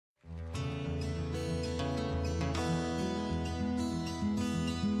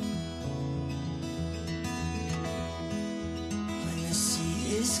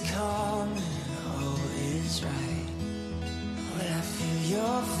is calm and all is right. When I feel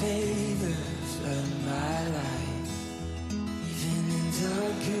your favor flood my life. Even in the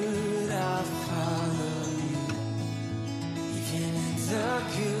good I'll follow you. Even in the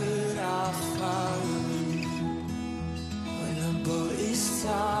good I'll follow you. When the boat is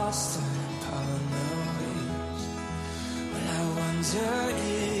tossed upon the waves, when I wonder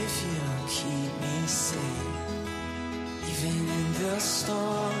if you'll keep me safe. Even in the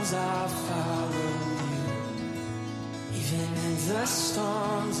storms I'll follow you. Even in the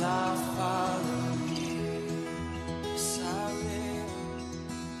storms I'll follow you. Yes, I will.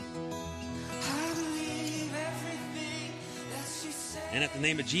 I believe everything that you say. And at the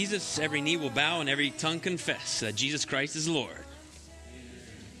name of Jesus, every knee will bow and every tongue confess that Jesus Christ is Lord.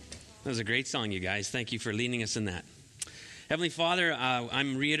 That was a great song, you guys. Thank you for leading us in that. Heavenly Father,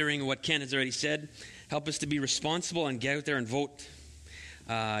 I'm reiterating what Ken has already said. Help us to be responsible and get out there and vote.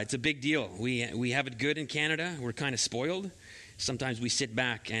 It's a big deal. We have it good in Canada. We're kind of spoiled. Sometimes we sit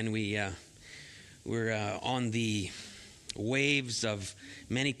back and we're on the waves of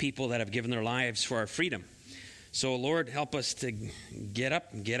many people that have given their lives for our freedom. So, Lord, help us to get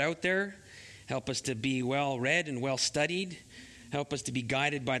up and get out there. Help us to be well read and well studied. Help us to be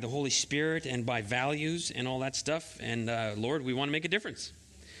guided by the Holy Spirit and by values and all that stuff. And, Lord, we want to make a difference.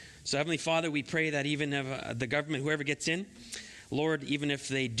 So, Heavenly Father, we pray that even if the government, whoever gets in, Lord, even if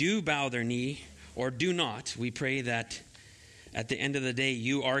they do bow their knee or do not, we pray that at the end of the day,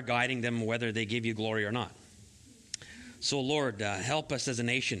 you are guiding them whether they give you glory or not. So, Lord, help us as a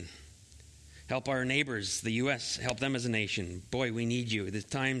nation. Help our neighbors, the U.S., help them as a nation. Boy, we need you. The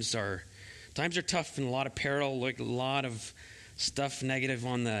times are tough and a lot of peril, like a lot of stuff negative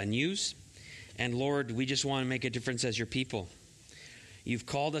on the news. And, Lord, we just want to make a difference as your people. You've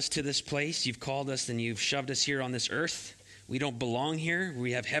called us to this place. You've called us and you've shoved us here on this earth. We don't belong here.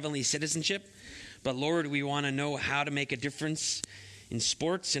 We have heavenly citizenship. But, Lord, we want to know how to make a difference in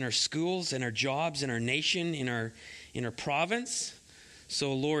sports, in our schools, in our jobs, in our nation, in our province.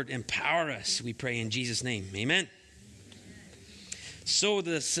 So, Lord, empower us, we pray in Jesus' name. Amen. So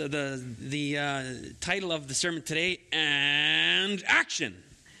the title of the sermon today, and action.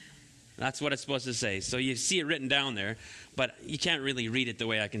 That's what it's supposed to say. So you see it written down there, but you can't really read it the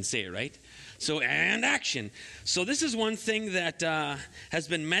way I can say it, right? So, and action. So this is one thing that has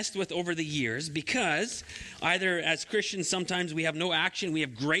been messed with over the years, because either as Christians sometimes we have no action, we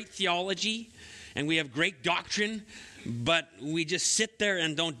have great theology, and we have great doctrine, but we just sit there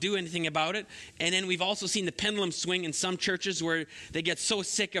and don't do anything about it. And then we've also seen the pendulum swing in some churches where they get so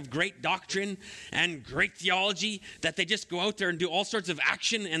sick of great doctrine and great theology that they just go out there and do all sorts of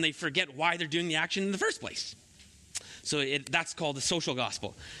action, and they forget why they're doing the action in the first place. So that's called the social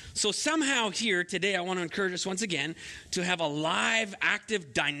gospel. So somehow here today I want to encourage us once again to have a live,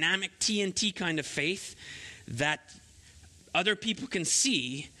 active, dynamic TNT kind of faith that other people can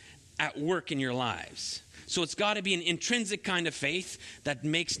see at work in your lives. So it's got to be an intrinsic kind of faith that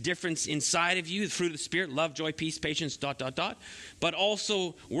makes difference inside of you, the fruit of the Spirit, love, joy, peace, patience, ... but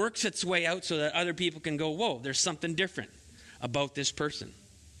also works its way out so that other people can go, whoa, there's something different about this person.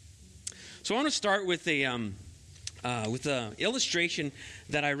 So I want to start with a illustration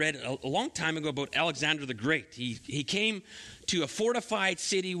that I read a long time ago about Alexander the Great. He came to a fortified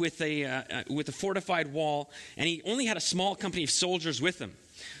city with a fortified wall, and he only had a small company of soldiers with him.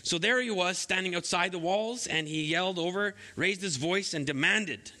 So there he was, standing outside the walls, and he yelled over, raised his voice, and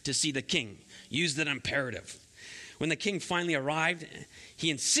demanded to see the king. Used an imperative. When the king finally arrived,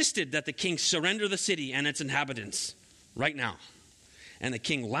 he insisted that the king surrender the city and its inhabitants right now. And the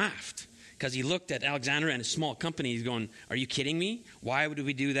king laughed, because he looked at Alexander and his small company. He's going, are you kidding me? Why would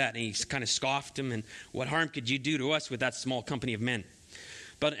we do that? And he kind of scoffed him, and what harm could you do to us with that small company of men?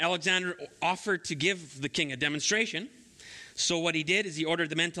 But Alexander offered to give the king a demonstration. So what he did is he ordered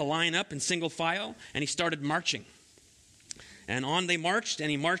the men to line up in single file, and he started marching. And on they marched, and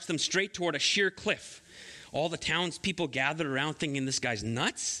he marched them straight toward a sheer cliff. All the townspeople gathered around thinking this guy's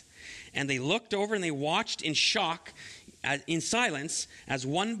nuts. And they looked over and they watched in shock, in silence, as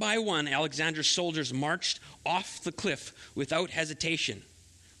one by one Alexander's soldiers marched off the cliff without hesitation,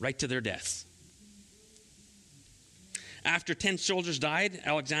 right to their deaths. After 10 soldiers died,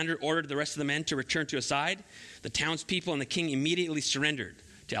 Alexander ordered the rest of the men to return to his side. The townspeople and the king immediately surrendered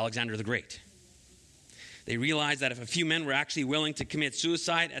to Alexander the Great. They realized that if a few men were actually willing to commit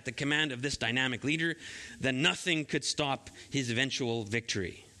suicide at the command of this dynamic leader, then nothing could stop his eventual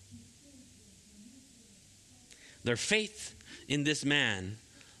victory. Their faith in this man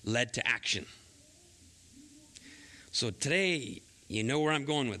led to action. So today, you know where I'm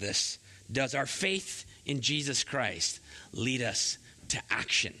going with this. Does our faith in Jesus Christ lead us to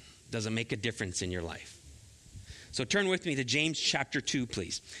action? Does it make a difference in your life? So turn with me to James chapter 2,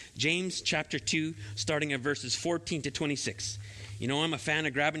 please. James chapter 2, starting at verses 14 to 26. You know I'm a fan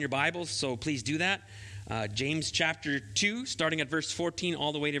of grabbing your Bibles, so please do that. James chapter 2, starting at verse 14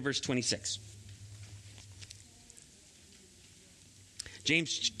 all the way to verse 26.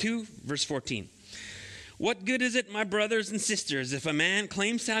 James 2, verse 14. What good is it, my brothers and sisters, if a man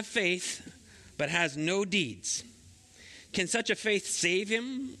claims to have faith but has no deeds? Can such a faith save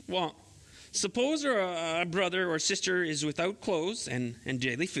him? Well, suppose a brother or sister is without clothes and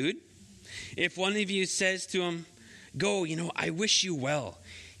daily food. If one of you says to him, go, I wish you well,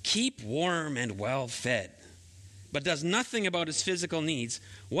 keep warm and well fed, but does nothing about his physical needs,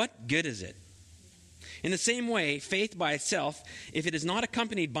 what good is it? In the same way, faith by itself, if it is not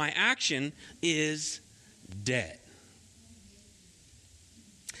accompanied by action, is dead.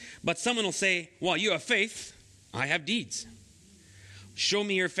 But someone will say, well, you have faith, I have deeds. Show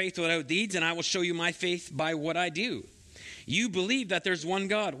me your faith without deeds, and I will show you my faith by what I do. You believe that there's one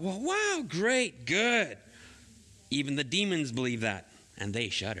God. Well, wow, great, good. Even the demons believe that, and they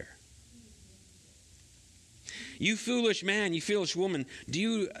shudder. You foolish man, you foolish woman,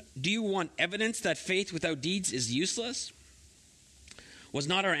 do you want evidence that faith without deeds is useless? Was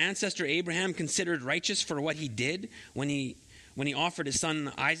not our ancestor Abraham considered righteous for what he did when he offered his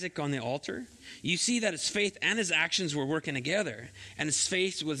son Isaac on the altar? You see that his faith and his actions were working together, and his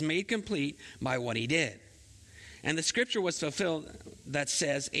faith was made complete by what he did. And the scripture was fulfilled that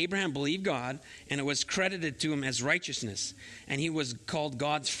says, Abraham believed God, and it was credited to him as righteousness, and he was called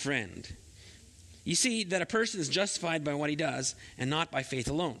God's friend. You see that a person is justified by what he does, and not by faith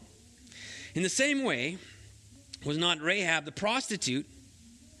alone. In the same way, was not Rahab the prostitute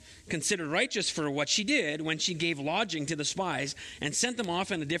considered righteous for what she did when she gave lodging to the spies and sent them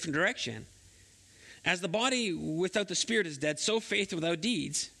off in a different direction? As the body without the spirit is dead, so faith without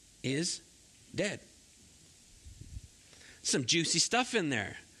deeds is dead. Some juicy stuff in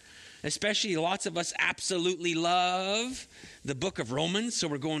there. Especially lots of us absolutely love the book of Romans. So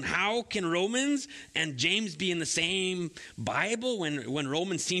we're going, how can Romans and James be in the same Bible when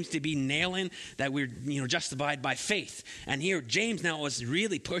Romans seems to be nailing that we're justified by faith? And here James now is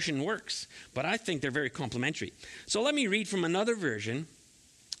really pushing works. But I think they're very complementary. So let me read from another version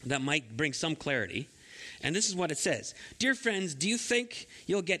that might bring some clarity. And this is what it says. Dear friends, do you think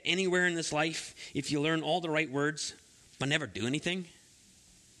you'll get anywhere in this life if you learn all the right words but never do anything?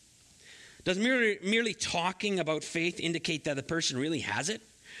 Does merely talking about faith indicate that the person really has it?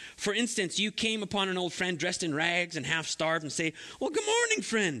 For instance, you came upon an old friend dressed in rags and half starved and say, well, good morning,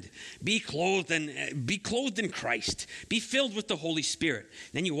 friend. Be clothed in Christ. Be filled with the Holy Spirit.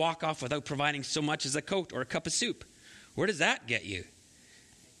 Then you walk off without providing so much as a coat or a cup of soup. Where does that get you?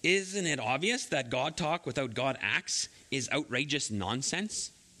 Isn't it obvious that God talk without God acts is outrageous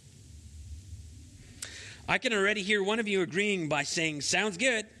nonsense? I can already hear one of you agreeing by saying, sounds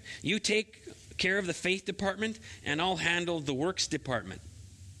good. You take care of the faith department and I'll handle the works department.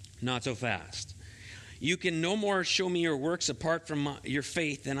 Not so fast. You can no more show me your works apart from your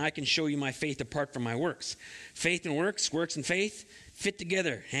faith than I can show you my faith apart from my works. Faith and works, works and faith fit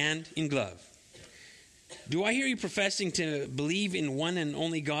together, hand in glove. Do I hear you professing to believe in one and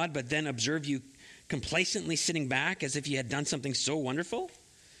only God, but then observe you complacently sitting back as if you had done something so wonderful?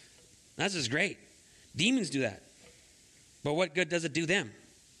 That's just great. Demons do that. But what good does it do them?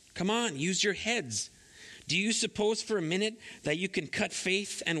 Come on, use your heads. Do you suppose for a minute that you can cut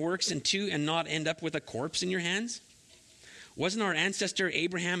faith and works in two and not end up with a corpse in your hands? Wasn't our ancestor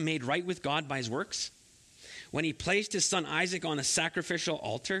Abraham made right with God by his works? When he placed his son Isaac on a sacrificial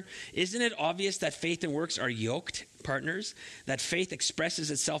altar, isn't it obvious that faith and works are yoked partners? That faith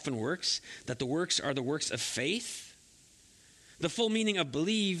expresses itself in works? That the works are the works of faith? The full meaning of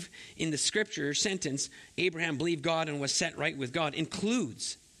believe in the scripture sentence, Abraham believed God and was set right with God,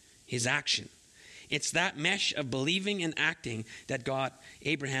 includes his action. It's that mesh of believing and acting that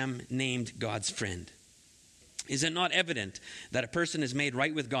Abraham named God's friend. Is it not evident that a person is made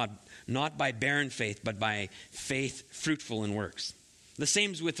right with God not by barren faith, but by faith fruitful in works? The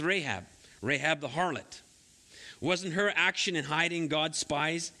same is with Rahab the harlot. Wasn't her action in hiding God's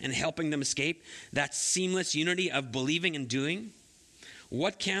spies and helping them escape that seamless unity of believing and doing?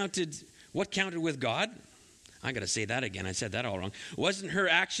 What counted with God? I got to say that again. I said that all wrong. Wasn't her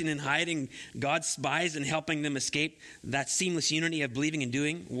action in hiding God's spies and helping them escape that seamless unity of believing and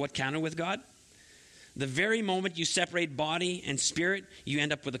doing what counted with God? The very moment you separate body and spirit, you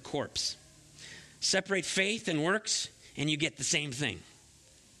end up with a corpse. Separate faith and works, and you get the same thing.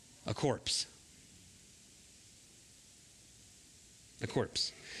 A corpse. A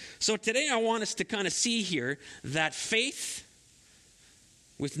corpse. So today I want us to kind of see here that faith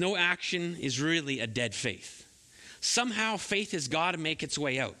with no action is really a dead faith. Somehow faith has got to make its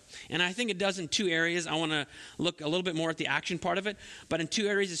way out. And I think it does in two areas. I want to look a little bit more at the action part of it, but in two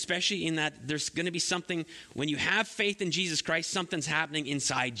areas, especially in that there's going to be something, when you have faith in Jesus Christ, something's happening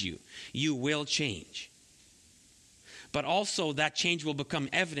inside you. You will change. But also that change will become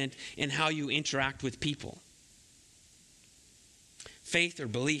evident in how you interact with people. Faith or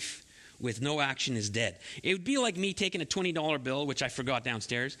belief with no action is dead. It would be like me taking a $20 bill, which I forgot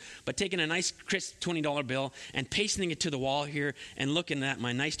downstairs, but taking a nice crisp $20 bill and pasting it to the wall here and looking at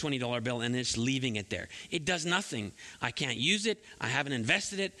my nice $20 bill and just leaving it there. It does nothing. I can't use it. I haven't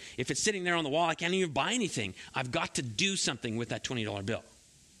invested it. If it's sitting there on the wall, I can't even buy anything. I've got to do something with that $20 bill.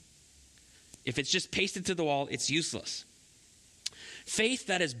 If it's just pasted to the wall, it's useless. Faith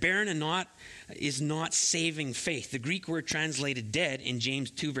that is barren and is not saving faith. The Greek word translated dead in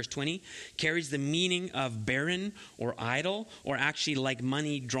James 2 verse 20 carries the meaning of barren or idle, or actually like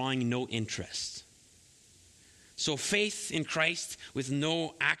money drawing no interest. So faith in Christ with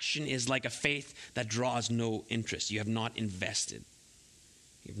no action is like a faith that draws no interest. You have not invested.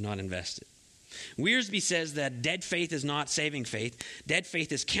 You have not invested. Wiersbe says that dead faith is not saving faith. Dead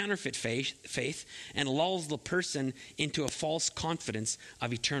faith is counterfeit faith and lulls the person into a false confidence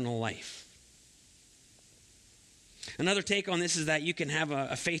of eternal life. Another take on this is that you can have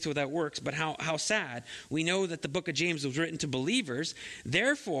a faith without works, but how sad. We know that the book of James was written to believers.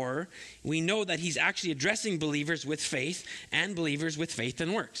 Therefore, we know that he's actually addressing believers with faith and believers with faith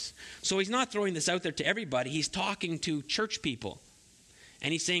and works. So he's not throwing this out there to everybody. He's talking to church people.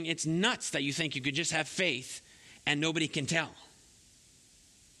 And he's saying it's nuts that you think you could just have faith and nobody can tell.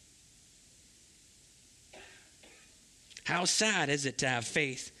 How sad is it to have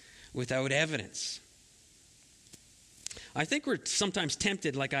faith without evidence? I think we're sometimes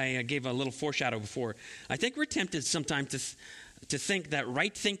tempted, like I gave a little foreshadow before, I think we're tempted sometimes to think that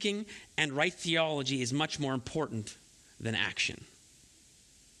right thinking and right theology is much more important than action.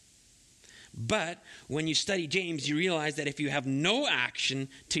 But when you study James, you realize that if you have no action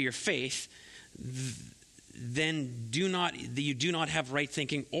to your faith, then you do not have right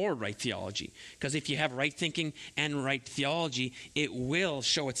thinking or right theology. Because if you have right thinking and right theology, it will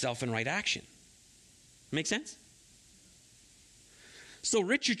show itself in right action. Make sense? So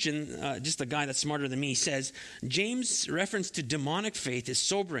Richardson, just a guy that's smarter than me, says James' reference to demonic faith is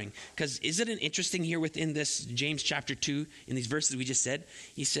sobering. Because isn't it interesting here within this James chapter 2, in these verses we just said,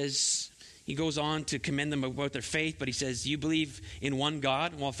 he goes on to commend them about their faith, but he says, you believe in one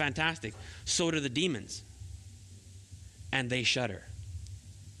God? Well, fantastic. So do the demons. And they shudder.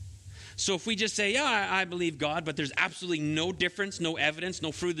 So if we just say, yeah, I believe God, but there's absolutely no difference, no evidence,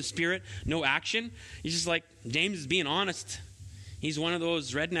 no fruit of the Spirit, no action, he's just like, James is being honest. He's one of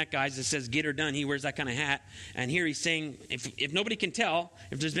those redneck guys that says get her done. He wears that kind of hat. And here he's saying, if nobody can tell,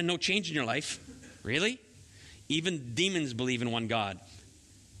 if there's been no change in your life, really? Even demons believe in one God.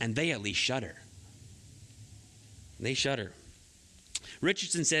 And they at least shudder. They shudder.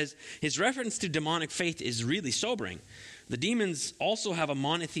 Richardson says his reference to demonic faith is really sobering. The demons also have a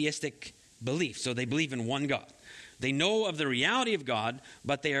monotheistic belief, so they believe in one God. They know of the reality of God,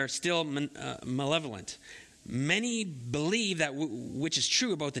 but they are still malevolent. Many believe that which is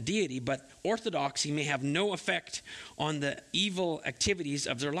true about the deity, but orthodoxy may have no effect on the evil activities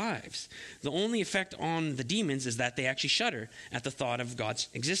of their lives. The only effect on the demons is that they actually shudder at the thought of God's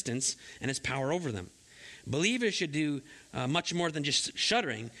existence and his power over them. Believers should do much more than just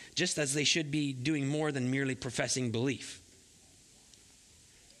shuddering, just as they should be doing more than merely professing belief.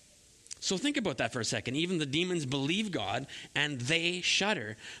 So think about that for a second. Even the demons believe God and they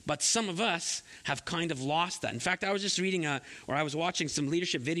shudder. But some of us have kind of lost that. In fact, I was just reading I was watching some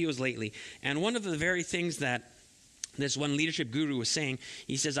leadership videos lately. And one of the very things that this one leadership guru was saying,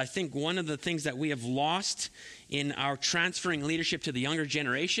 he says, I think one of the things that we have lost in our transferring leadership to the younger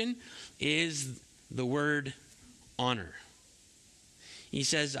generation is the word honor. He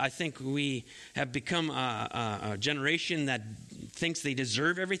says, I think we have become a generation that thinks they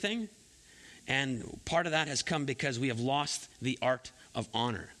deserve everything. And part of that has come because we have lost the art of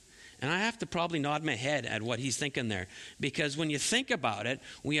honor. And I have to probably nod my head at what he's thinking there. Because when you think about it,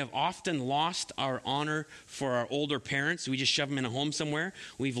 we have often lost our honor for our older parents. We just shove them in a home somewhere.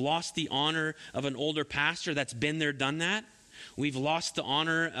 We've lost the honor of an older pastor that's been there, done that. We've lost the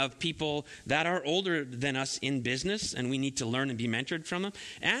honor of people that are older than us in business, and we need to learn and be mentored from them.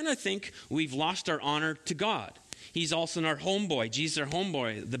 And I think we've lost our honor to God. He's also our homeboy. Jesus, our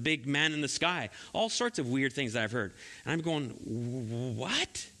homeboy, the big man in the sky. All sorts of weird things that I've heard. And I'm going,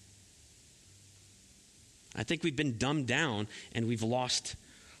 what? I think we've been dumbed down and we've lost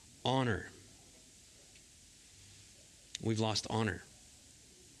honor. We've lost honor.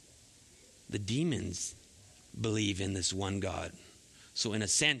 the demons believe in this one God. So in a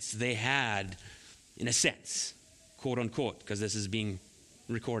sense, they had, in a sense, quote unquote, because this is being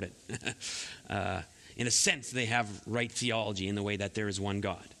recorded, in a sense, they have right theology in the way that there is one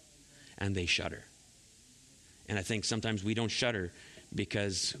God, and they shudder. And I think sometimes we don't shudder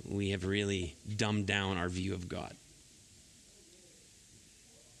because we have really dumbed down our view of God.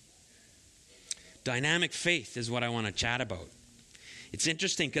 Dynamic faith is what I want to chat about. It's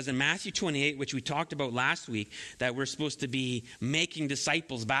interesting because in Matthew 28, which we talked about last week, that we're supposed to be making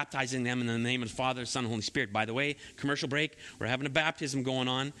disciples, baptizing them in the name of the Father, Son, and Holy Spirit. By the way, commercial break, we're having a baptism going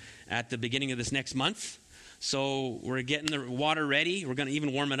on at the beginning of this next month. So we're getting the water ready. We're going to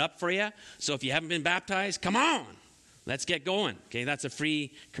even warm it up for you. So if you haven't been baptized, come on. Let's get going. Okay, that's a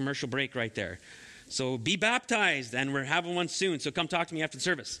free commercial break right there. So be baptized, and we're having one soon. So come talk to me after the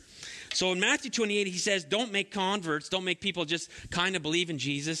service. So in Matthew 28, he says, don't make converts. Don't make people just kind of believe in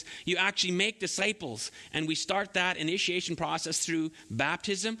Jesus. You actually make disciples. And we start that initiation process through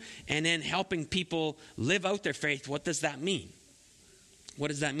baptism and then helping people live out their faith. What does that mean? What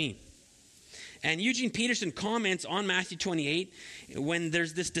does that mean? And Eugene Peterson comments on Matthew 28 when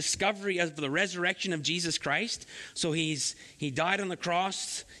there's this discovery of the resurrection of Jesus Christ. So he died on the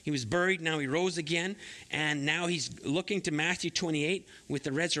cross, he was buried, now he rose again, and now he's looking to Matthew 28 with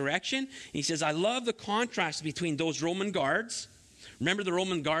the resurrection. And he says, I love the contrast between those Roman guards. Remember the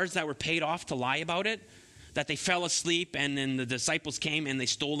Roman guards that were paid off to lie about it? That they fell asleep and then the disciples came and they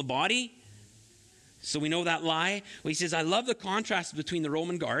stole the body? So we know that lie. Well, he says, I love the contrast between the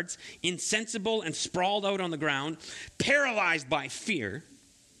Roman guards, insensible and sprawled out on the ground, paralyzed by fear,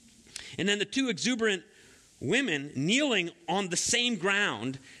 and then the two exuberant women kneeling on the same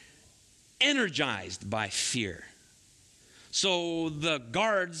ground, energized by fear. So the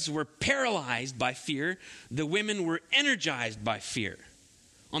guards were paralyzed by fear. The women were energized by fear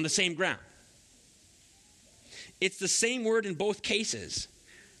on the same ground. It's the same word in both cases,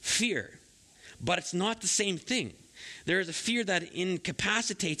 fear. But it's not the same thing. There is a fear that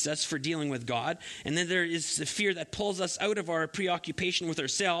incapacitates us for dealing with God, and then there is a fear that pulls us out of our preoccupation with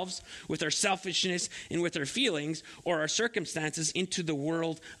ourselves, with our selfishness, and with our feelings or our circumstances into the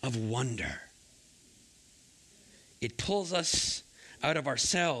world of wonder. It pulls us out of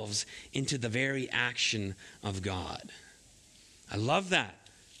ourselves into the very action of God. I love that.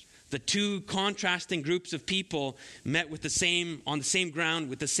 The two contrasting groups of people met on the same ground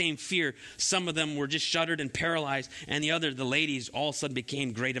with the same fear. Some of them were just shuddered and paralyzed, and the ladies all of a sudden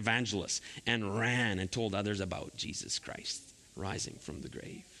became great evangelists and ran and told others about Jesus Christ rising from the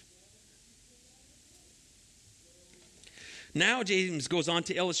grave. Now James goes on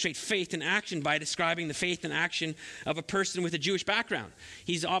to illustrate faith in action by describing the faith and action of a person with a Jewish background.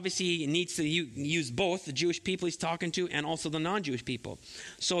 He's obviously needs to use both the Jewish people he's talking to and also the non-Jewish people.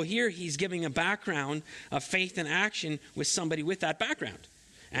 So here he's giving a background of faith and action with somebody with that background.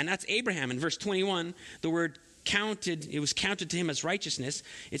 And that's Abraham. In verse 21, the word counted, it was counted to him as righteousness.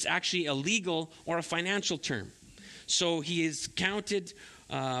 It's actually a legal or a financial term. So he is counted,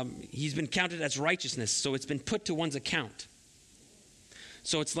 he's been counted as righteousness. So it's been put to one's account.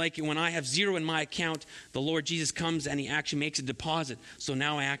 So it's like when I have zero in my account, the Lord Jesus comes and he actually makes a deposit. So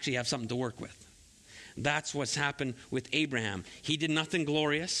now I actually have something to work with. That's what's happened with Abraham. He did nothing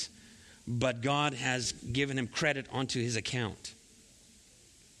glorious, but God has given him credit onto his account.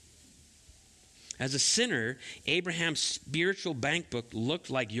 As a sinner, Abraham's spiritual bank book looked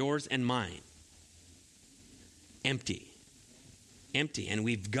like yours and mine. Empty. And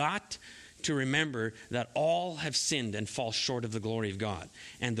we've got to remember that all have sinned and fall short of the glory of God.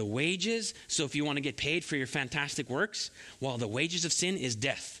 And the wages, so if you want to get paid for your fantastic works, well, the wages of sin is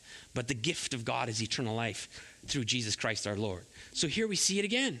death. But the gift of God is eternal life through Jesus Christ our Lord. So here we see it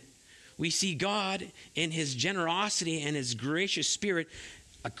again. We see God in his generosity and his gracious spirit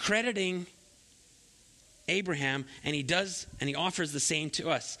accrediting Abraham, and he offers the same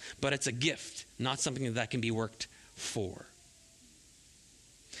to us. But it's a gift, not something that can be worked for.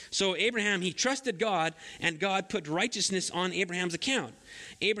 So Abraham, he trusted God, and God put righteousness on Abraham's account.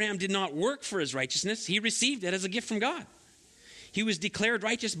 Abraham did not work for his righteousness. He received it as a gift from God. He was declared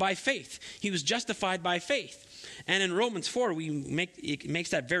righteous by faith. He was justified by faith. And in Romans 4, it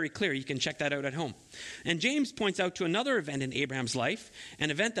makes that very clear. You can check that out at home. And James points out to another event in Abraham's life,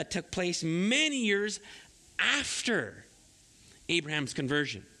 an event that took place many years after Abraham's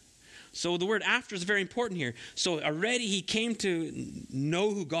conversion. So the word after is very important here. So already he came to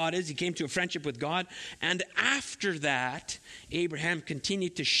know who God is. He came to a friendship with God. And after that, Abraham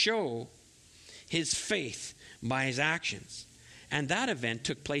continued to show his faith by his actions. And that event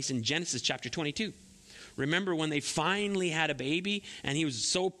took place in Genesis chapter 22. Remember when they finally had a baby and he was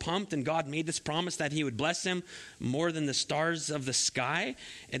so pumped and God made this promise that he would bless him more than the stars of the sky?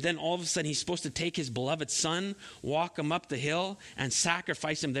 And then all of a sudden he's supposed to take his beloved son, walk him up the hill and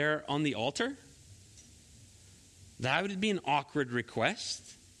sacrifice him there on the altar? That would be an awkward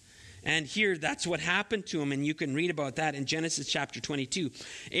request. And here, that's what happened to him, and you can read about that in Genesis chapter 22.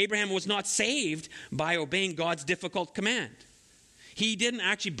 Abraham was not saved by obeying God's difficult command. He didn't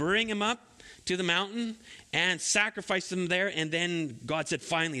actually bring him up to the mountain and sacrifice him there, and then God said,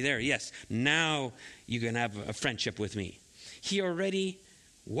 finally there, yes, now you can have a friendship with me. He already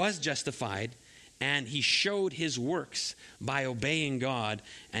was justified, and he showed his works by obeying God.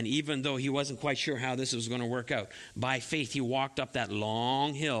 And even though he wasn't quite sure how this was going to work out, by faith he walked up that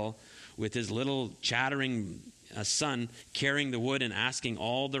long hill with his little chattering son carrying the wood and asking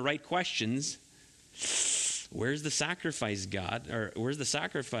all the right questions. Where's the sacrifice, God? Or where's the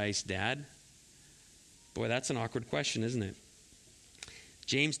sacrifice, Dad? Boy, that's an awkward question, isn't it?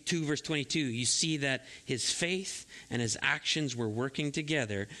 James 2 verse 22, you see that his faith and his actions were working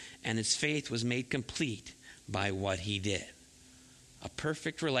together, and his faith was made complete by what he did. A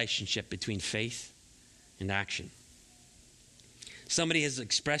perfect relationship between faith and action. Somebody has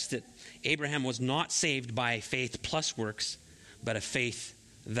expressed it. Abraham was not saved by faith plus works, but a faith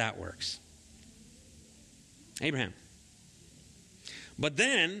that works. Abraham. But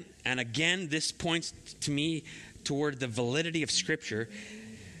then, and again, this points to me toward the validity of Scripture,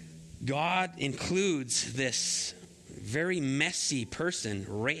 God includes this very messy person,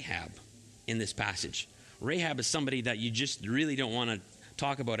 Rahab, in this passage. Rahab is somebody that you just really don't want to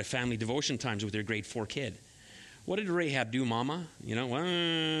talk about at family devotion times with your grade 4 kid. What did Rahab do, Mama?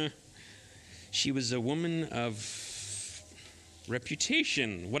 She was a woman of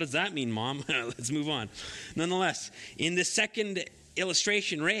reputation. What does that mean, Mom? Let's move on. Nonetheless, in the second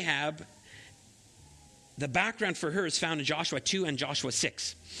illustration, Rahab, the background for her is found in Joshua 2 and Joshua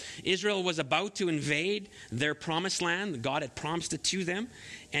 6. Israel was about to invade their promised land. God had promised it to them,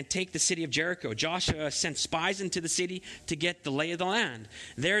 and take the city of Jericho. Joshua sent spies into the city to get the lay of the land.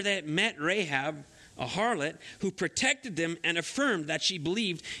 There they met Rahab, a harlot, who protected them and affirmed that she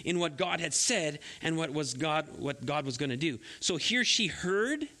believed in what God had said and what God was going to do. So here she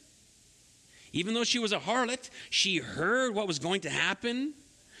heard, even though she was a harlot, she heard what was going to happen.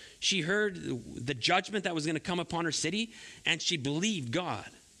 She heard the judgment that was going to come upon her city, and she believed God.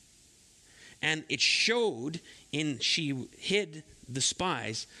 And it showed she hid the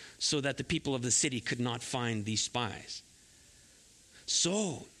spies so that the people of the city could not find these spies.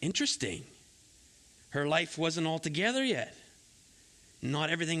 So interesting. Her life wasn't all together yet. Not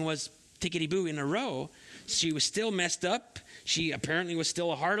everything was tickety-boo in a row. She was still messed up. She apparently was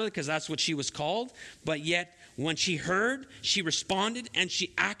still a harlot because that's what she was called. But yet, when she heard, she responded and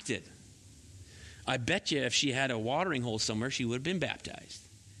she acted. I bet you if she had a watering hole somewhere, she would have been baptized.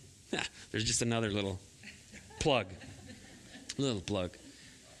 There's just another little plug.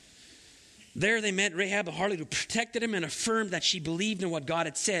 There they met Rahab, a harlot, who protected him and affirmed that she believed in what God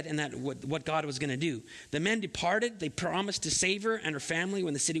had said and that what God was going to do. The men departed. They promised to save her and her family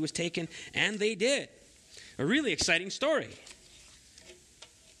when the city was taken, and they did. A really exciting story.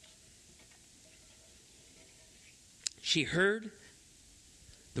 She heard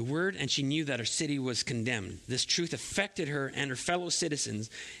the word, and she knew that her city was condemned. This truth affected her and her fellow citizens.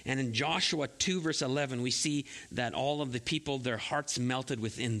 And in Joshua 2, verse 11, we see that all of the people, their hearts melted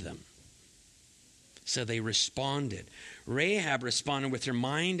within them. So they responded. Rahab responded with her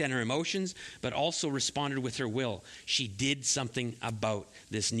mind and her emotions, but also responded with her will. She did something about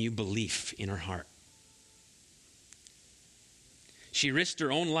this new belief in her heart. She risked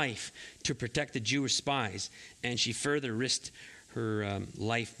her own life to protect the Jewish spies, and she further risked her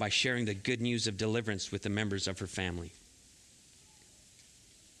life by sharing the good news of deliverance with the members of her family.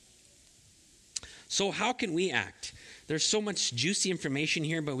 So how can we act? There's so much juicy information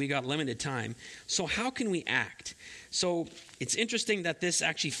here, but we got limited time. So how can we act? So it's interesting that this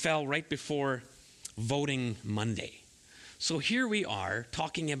actually fell right before voting Monday. So here we are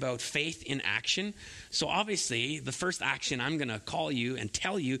talking about faith in action. So obviously, the first action I'm going to call you and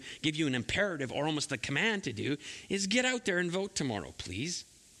tell you, give you an imperative or almost a command to do, is get out there and vote tomorrow, please.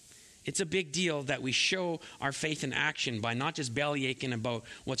 It's a big deal that we show our faith in action by not just belly aching about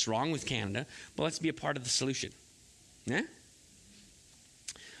what's wrong with Canada, but let's be a part of the solution. Yeah?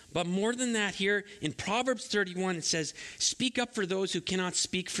 But more than that, here in Proverbs 31, it says, speak up for those who cannot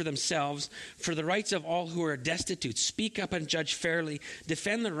speak for themselves, for the rights of all who are destitute. Speak up and judge fairly.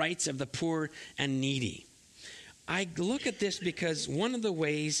 Defend the rights of the poor and needy. I look at this because one of the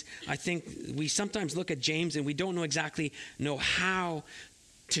ways I think we sometimes look at James and we don't exactly know how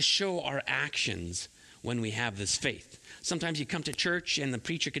to show our actions when we have this faith. Sometimes you come to church and the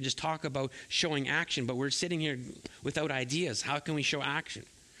preacher can just talk about showing action, but we're sitting here without ideas. How can we show action?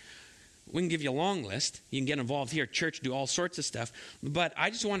 We can give you a long list. You can get involved here at church, do all sorts of stuff. But I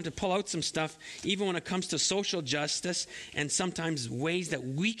just wanted to pull out some stuff, even when it comes to social justice and sometimes ways that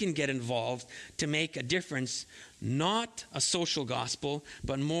we can get involved to make a difference. Not a social gospel,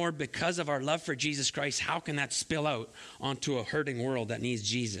 but more because of our love for Jesus Christ. How can that spill out onto a hurting world that needs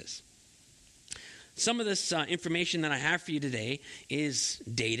Jesus? Some of this information that I have for you today is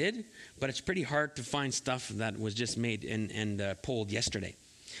dated, but it's pretty hard to find stuff that was just made and polled yesterday.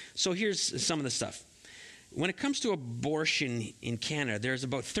 So here's some of the stuff. When it comes to abortion in Canada, there's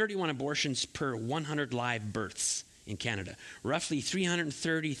about 31 abortions per 100 live births in Canada. Roughly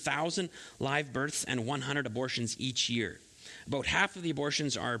 330,000 live births and 100 abortions each year. About half of the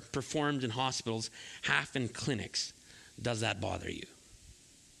abortions are performed in hospitals, half in clinics. Does that bother you?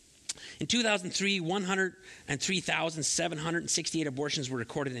 In 2003, 103,768 abortions were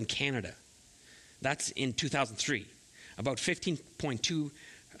recorded in Canada. That's in 2003. About 15.2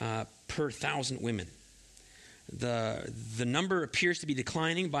 per thousand women. The number appears to be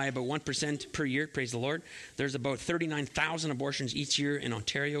declining by about 1% per year, praise the Lord. There's about 39,000 abortions each year in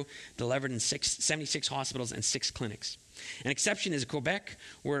Ontario, delivered in 76 hospitals and 6 clinics. An exception is Quebec,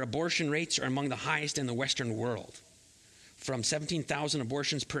 where abortion rates are among the highest in the Western world. From 17,000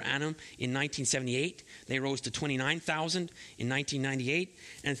 abortions per annum in 1978, they rose to 29,000 in 1998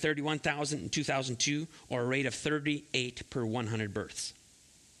 and 31,000 in 2002, or a rate of 38 per 100 births.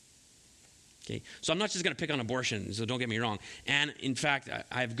 Okay, so I'm not just going to pick on abortion, so don't get me wrong. And in fact,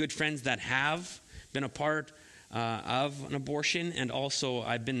 I have good friends that have been a part of an abortion, and also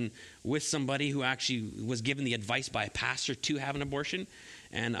I've been with somebody who actually was given the advice by a pastor to have an abortion,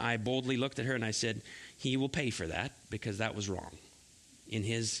 and I boldly looked at her and I said, he will pay for that because that was wrong in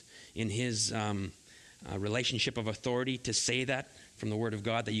his relationship of authority to say that from the Word of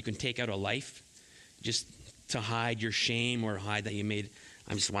God, that you can take out a life just to hide your shame or hide that you made.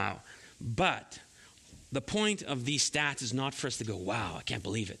 I'm just, wow. But the point of these stats is not for us to go, wow, I can't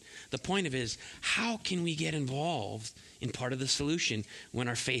believe it. The point of it is, how can we get involved in part of the solution when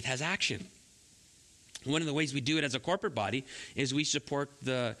our faith has action? One of the ways we do it as a corporate body is we support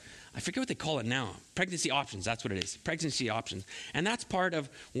I forget what they call it now, pregnancy options, that's what it is, pregnancy options. And that's part of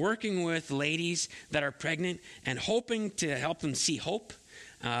working with ladies that are pregnant and hoping to help them see hope.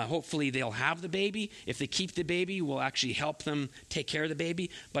 Hopefully they'll have the baby. If they keep the baby, we'll actually help them take care of the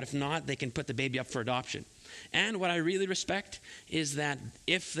baby. But if not, they can put the baby up for adoption. And what I really respect is that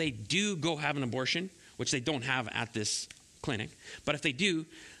if they do go have an abortion, which they don't have at this clinic, but if they do,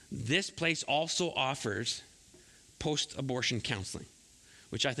 this place also offers post-abortion counseling,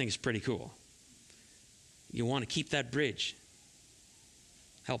 which I think is pretty cool. You want to keep that bridge.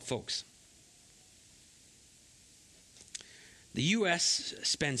 Help folks. The U.S.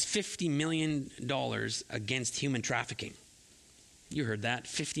 spends $50 million against human trafficking. You heard that,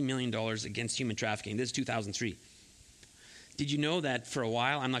 $50 million against human trafficking. This is 2003. Did you know that for a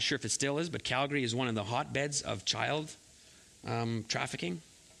while, I'm not sure if it still is, but Calgary is one of the hotbeds of child trafficking?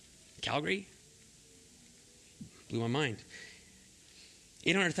 Calgary? Blew my mind.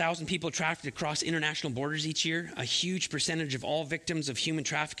 800,000 people trafficked across international borders each year. A huge percentage of all victims of human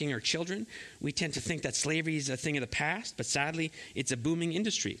trafficking are children. We tend to think that slavery is a thing of the past, but sadly, it's a booming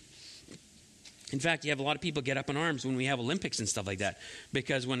industry. In fact, you have a lot of people get up in arms when we have Olympics and stuff like that,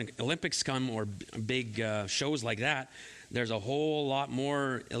 because when Olympics come or big shows like that, there's a whole lot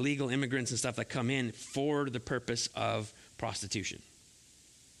more illegal immigrants and stuff that come in for the purpose of prostitution.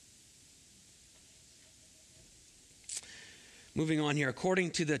 Moving on here,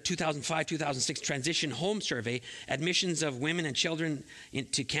 according to the 2005-2006 Transition Home Survey, admissions of women and children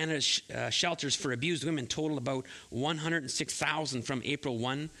into Canada's shelters for abused women total about 106,000 from April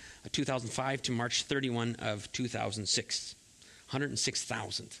 1, 2005 to March 31 of 2006.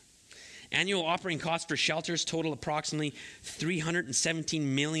 106,000. Annual operating costs for shelters total approximately $317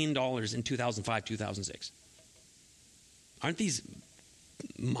 million in 2005-2006. Aren't these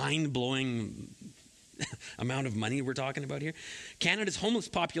mind-blowing amount of money we're talking about here? Canada's homeless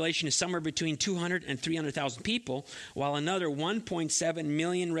population is somewhere between 200 and 300,000 people, while another 1.7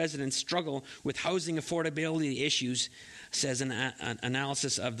 million residents struggle with housing affordability issues, says an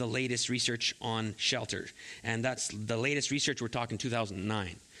analysis of the latest research on shelter. And that's the latest research, we're talking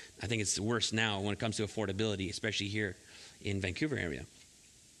 2009. I think it's worse now when it comes to affordability, especially here in Vancouver area.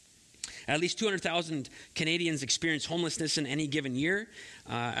 At least 200,000 Canadians experience homelessness in any given year.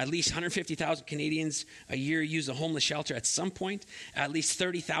 At least 150,000 Canadians a year use a homeless shelter at some point. At least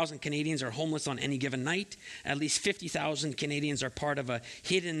 30,000 Canadians are homeless on any given night. At least 50,000 Canadians are part of a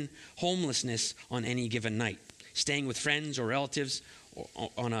hidden homelessness on any given night, staying with friends or relatives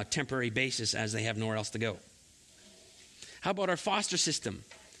on a temporary basis as they have nowhere else to go. How about our foster system?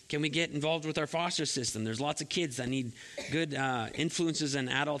 Can we get involved with our foster system? There's lots of kids that need good influences and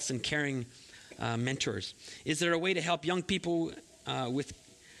adults and caring mentors. Is there a way to help young people is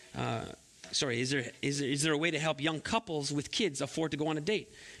there a way to help young couples with kids afford to go on a date?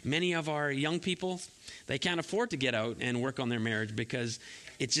 Many of our young people, they can't afford to get out and work on their marriage because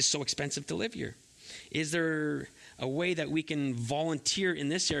it's just so expensive to live here. Is there a way that we can volunteer in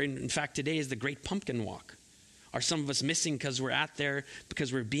this area? In fact, today is the Great Pumpkin Walk. Are some of us missing because we're out there,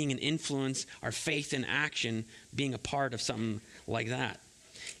 because we're being an influence, our faith in action, being a part of something like that?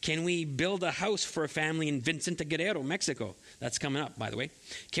 Can we build a house for a family in Vicente Guerrero, Mexico? That's coming up, by the way.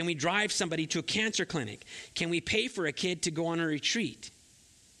 Can we drive somebody to a cancer clinic? Can we pay for a kid to go on a retreat?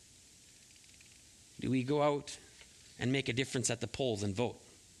 Do we go out and make a difference at the polls and vote?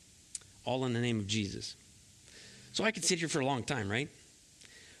 All in the name of Jesus. So I could sit here for a long time, right?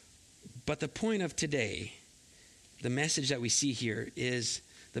 But the point of today, the message that we see here, is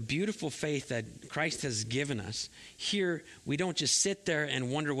the beautiful faith that Christ has given us. Here, we don't just sit there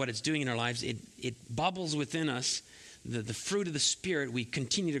and wonder what it's doing in our lives. It bubbles within us, the fruit of the Spirit. We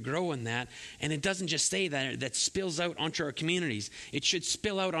continue to grow in that. And it doesn't just stay there. That spills out onto our communities. It should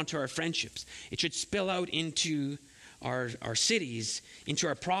spill out onto our friendships. It should spill out into our cities, into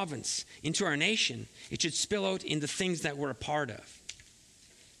our province, into our nation. It should spill out into things that we're a part of.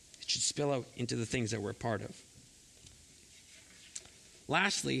 It should spill out into the things that we're a part of.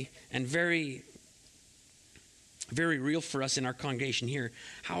 Lastly, and very, very real for us in our congregation here,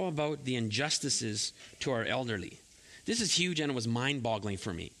 how about the injustices to our elderly? This is huge, and it was mind-boggling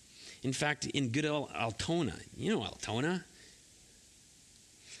for me. In fact, in good old Altona, you know Altona?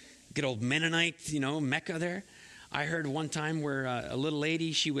 Good old Mennonite, Mecca there. I heard one time where a little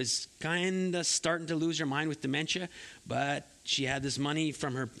lady, she was kind of starting to lose her mind with dementia, but she had this money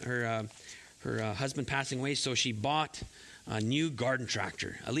from her husband passing away, so she bought a new garden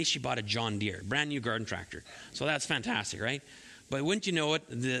tractor. At least she bought a John Deere, brand new garden tractor. So that's fantastic, right? But wouldn't you know it,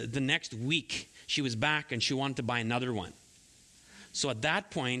 the next week she was back and she wanted to buy another one. So at that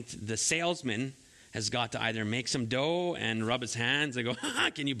point, the salesman has got to either make some dough and rub his hands and go,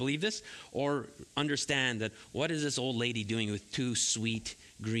 can you believe this? Or understand that, what is this old lady doing with two sweet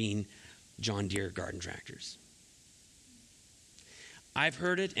green John Deere garden tractors? I've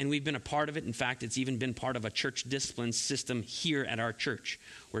heard it, and we've been a part of it. In fact, it's even been part of a church discipline system here at our church,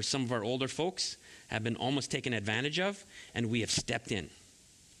 where some of our older folks have been almost taken advantage of, and we have stepped in.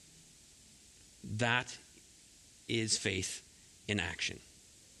 That is faith in action.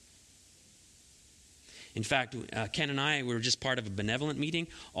 In fact, Ken and I, we were just part of a benevolent meeting.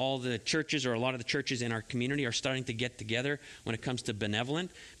 All the churches, or a lot of the churches in our community, are starting to get together when it comes to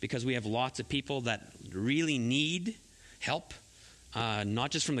benevolent, because we have lots of people that really need help.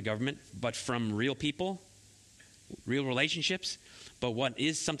 Not just from the government, but from real people, real relationships. But what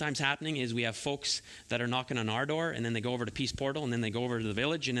is sometimes happening is we have folks that are knocking on our door, and then they go over to Peace Portal, and then they go over to the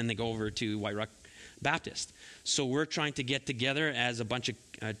Village, and then they go over to White Rock Baptist. So we're trying to get together as a bunch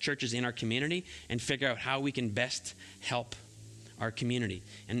of churches in our community and figure out how we can best help our community.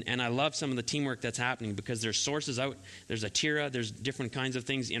 And I love some of the teamwork that's happening, because there's sources out. There's Atira. There's different kinds of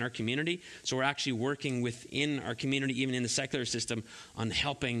things in our community. So we're actually working within our community, even in the secular system, on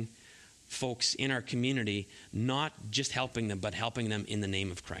helping folks in our community, not just helping them, but helping them in the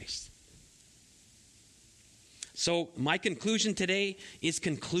name of Christ. So my conclusion today is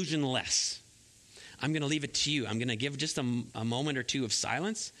conclusionless. I'm going to leave it to you. I'm going to give just a moment or two of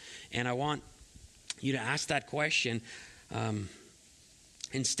silence, and I want you to ask that question.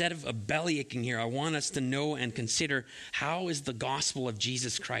 Instead of a belly aching here, I want us to know and consider, how is the gospel of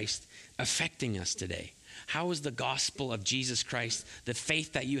Jesus Christ affecting us today? How is the gospel of Jesus Christ, the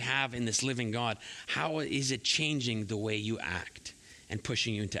faith that you have in this living God, how is it changing the way you act and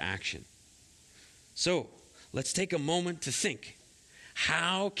pushing you into action? So let's take a moment to think.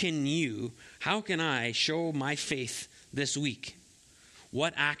 How can I show my faith this week?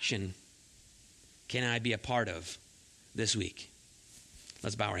 What action can I be a part of this week?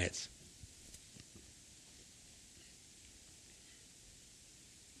 Let's bow our heads.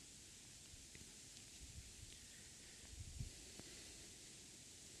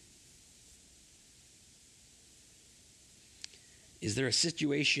 Is there a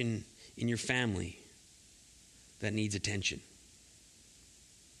situation in your family that needs attention?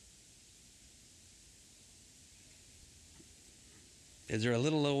 Is there a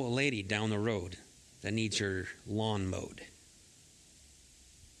little old lady down the road that needs her lawn mowed?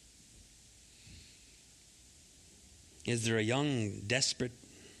 Is there a young, desperate,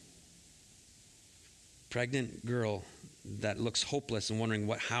 pregnant girl that looks hopeless and wondering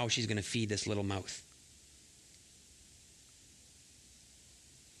how she's going to feed this little mouth?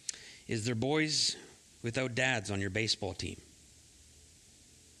 Is there boys without dads on your baseball team?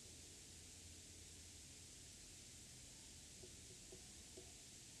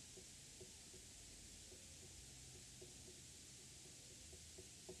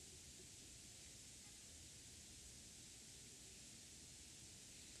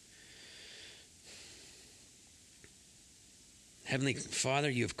 Heavenly Father,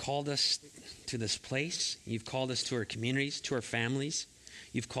 you have called us to this place. You've called us to our communities, to our families.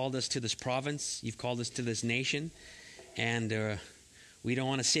 You've called us to this province. You've called us to this nation. And we don't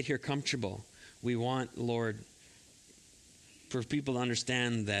want to sit here comfortable. We want, Lord, for people to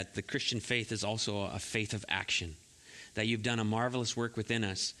understand that the Christian faith is also a faith of action, that you've done a marvelous work within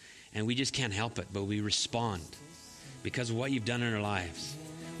us, and we just can't help it, but we respond. Because of what you've done in our lives,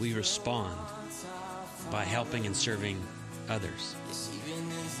 we respond by helping and serving others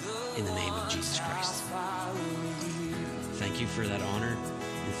in the name of Jesus Christ. Thank you for that honor,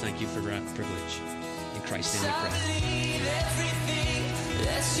 and thank you for that privilege. In Christ's name we pray. Everything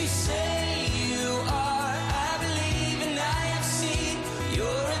that you say you